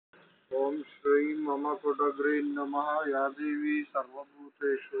ओम श्री मम कोटग्री नमः या देवी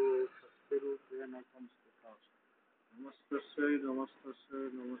सर्वभूतेषु शक्तिरूपेण संस्थिता नमस्तस्यै नमस्तस्यै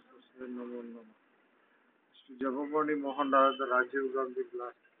नमस्तस्यै नमो नमः Mr. Jagapati Mohan Das, the Rajiv Gandhi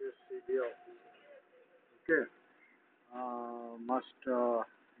Blast Case CD officer. Okay, must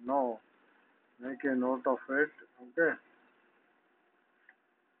know, make a note of it. Okay,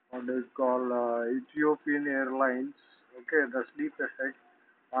 what is called Ethiopian Airlines. Okay, the sleep effect,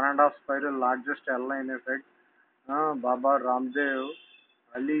 one and a half spiral largest airline effect. Baba Ramdev,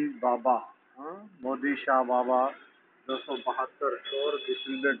 Ali Baba, Modi Shah Baba, 272 sure. This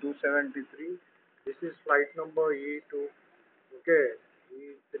will be 273. This is flight number E2. Okay,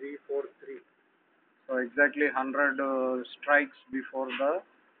 E343. So exactly 100 strikes before the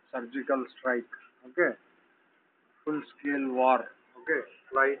surgical strike. Okay, full scale war. Okay,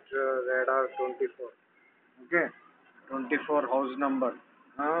 flight radar 24. Okay, 24 house number.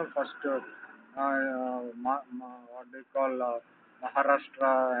 First, what they call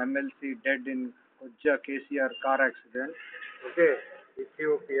Maharashtra MLC dead in Kujja KCR car accident. Okay,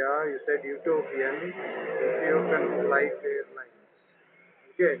 Ethiopia, you said Utopian, Ethiopian Flight Airlines.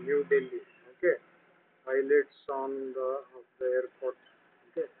 Okay, New Delhi. Okay, pilots on the airport.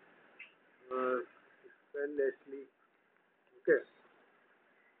 Okay, fell asleep. Okay,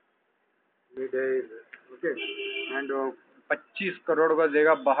 mid-air. Okay, and 25 crore का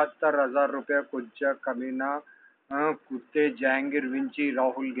देगा 72,000 रुपया कुज्जा कमीना कुत्ते Jahangir Vinci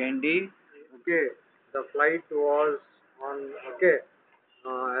Rahul गैंडी. Okay, the flight was on. Okay,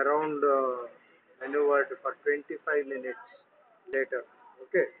 around maneuvered for 25 minutes later.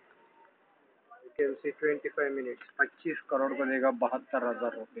 Okay, you can see 25 minutes. 25 crore को देगा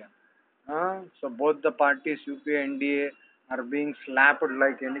 72,000 रुपया. So both the parties UPA NDA are being slapped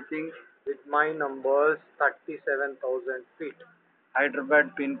like anything with my numbers 37,000 feet.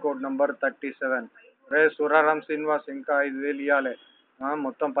 Hyderabad pin code number 37. రే సూరారాం శ్రీనివాస్ ఇంకా 5,000 ఇవ్వాలి.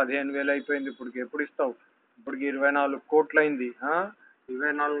 మొత్తం 15,000 అయిపోయింది. ఎప్పుడు ఇస్తావు? ఇప్పటికి 24 కోట్లు అయింది.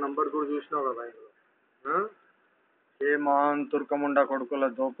 24 నంబర్ కూడా చూసినావు కదా ఇందులో. ఏమాన్ తుర్కముండా కొడుకుల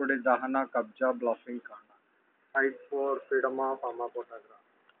దోపిడి దహన కబ్జా బ్లఫింగ్ కాండ. ఫైట్ ఫర్ ఫ్రీడమ్ ఆఫ్ అమ్మా ఫోటోగ్రాఫ్.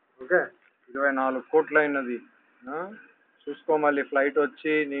 ఓకే, 24 కోట్లు అయినది. చూసుకో, మళ్ళీ ఫ్లైట్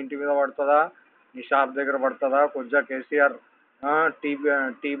వచ్చి నీ ఇంటి మీద పడుతుందా, నీ షాప్ దగ్గర పడుతుందా, కొజ్జా కేసీఆర్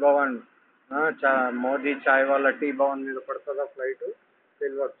టీ భవన్ మోదీ చాయ్ వాళ్ళ టీ భవన్ మీద పడుతుందా ఫ్లైట్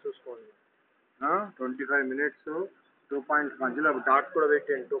తెలియదు. చూసుకోండి. 25 minutes 2 మధ్యలో డాట్ కూడా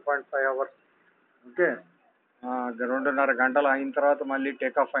పెట్టండి 2.5 hours. ఓకే, 2.5 గంటలు అయిన తర్వాత మళ్ళీ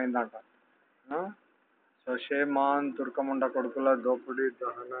టేక్ ఆఫ్ అయిందంట. సో షేమాన్ తుర్కముండ కొడుకుల దోపిడి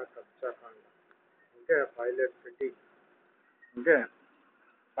దహన కబ్జా కాండ. Okay, pilot fitting. Okay,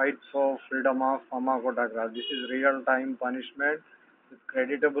 fight for freedom of Amma Kotagra. This is real time punishment with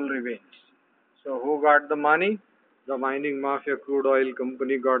creditable revenge. So who got the money? The mining mafia crude oil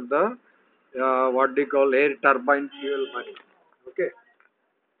company got the what they call air turbine fuel money. Okay,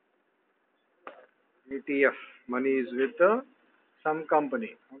 ATF money is with some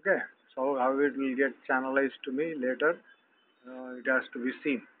company. Okay, so how it will get channelized to me later, it has to be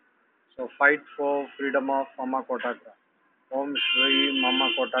seen. So fight for freedom of Amma Kotagra. Om Shri Mama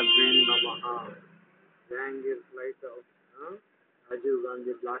Kotagra Namaha. Jehagir flight of Rajiv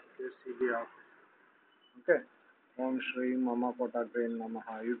Gandhi Blast Case CD officer. Okay. Om Shri Mama Kotagra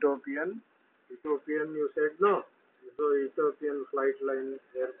Namaha. Utopian you said no. So Ethiopian flight line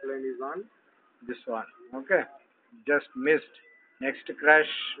airplane is on this one. Okay. Just missed. Next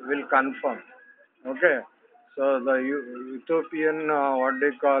crash will confirm. Okay. So the Ethiopian what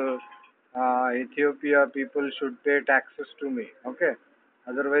they call Ethiopia people should pay taxes to me. Okay,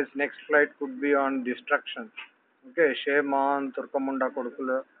 otherwise next flight could be on destruction. Okay, shame on Turkamunda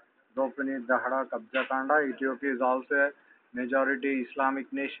Kodukula Dopini Dahada Kabja Kanda. Ethiopia is also a majority Islamic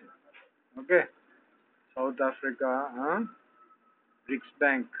nation. Okay, South Africa BRICS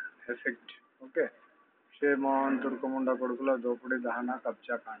bank effect. Okay, shame on Turkamunda Kodukula Dopini Dahana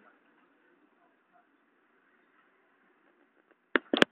Kabja Kanda.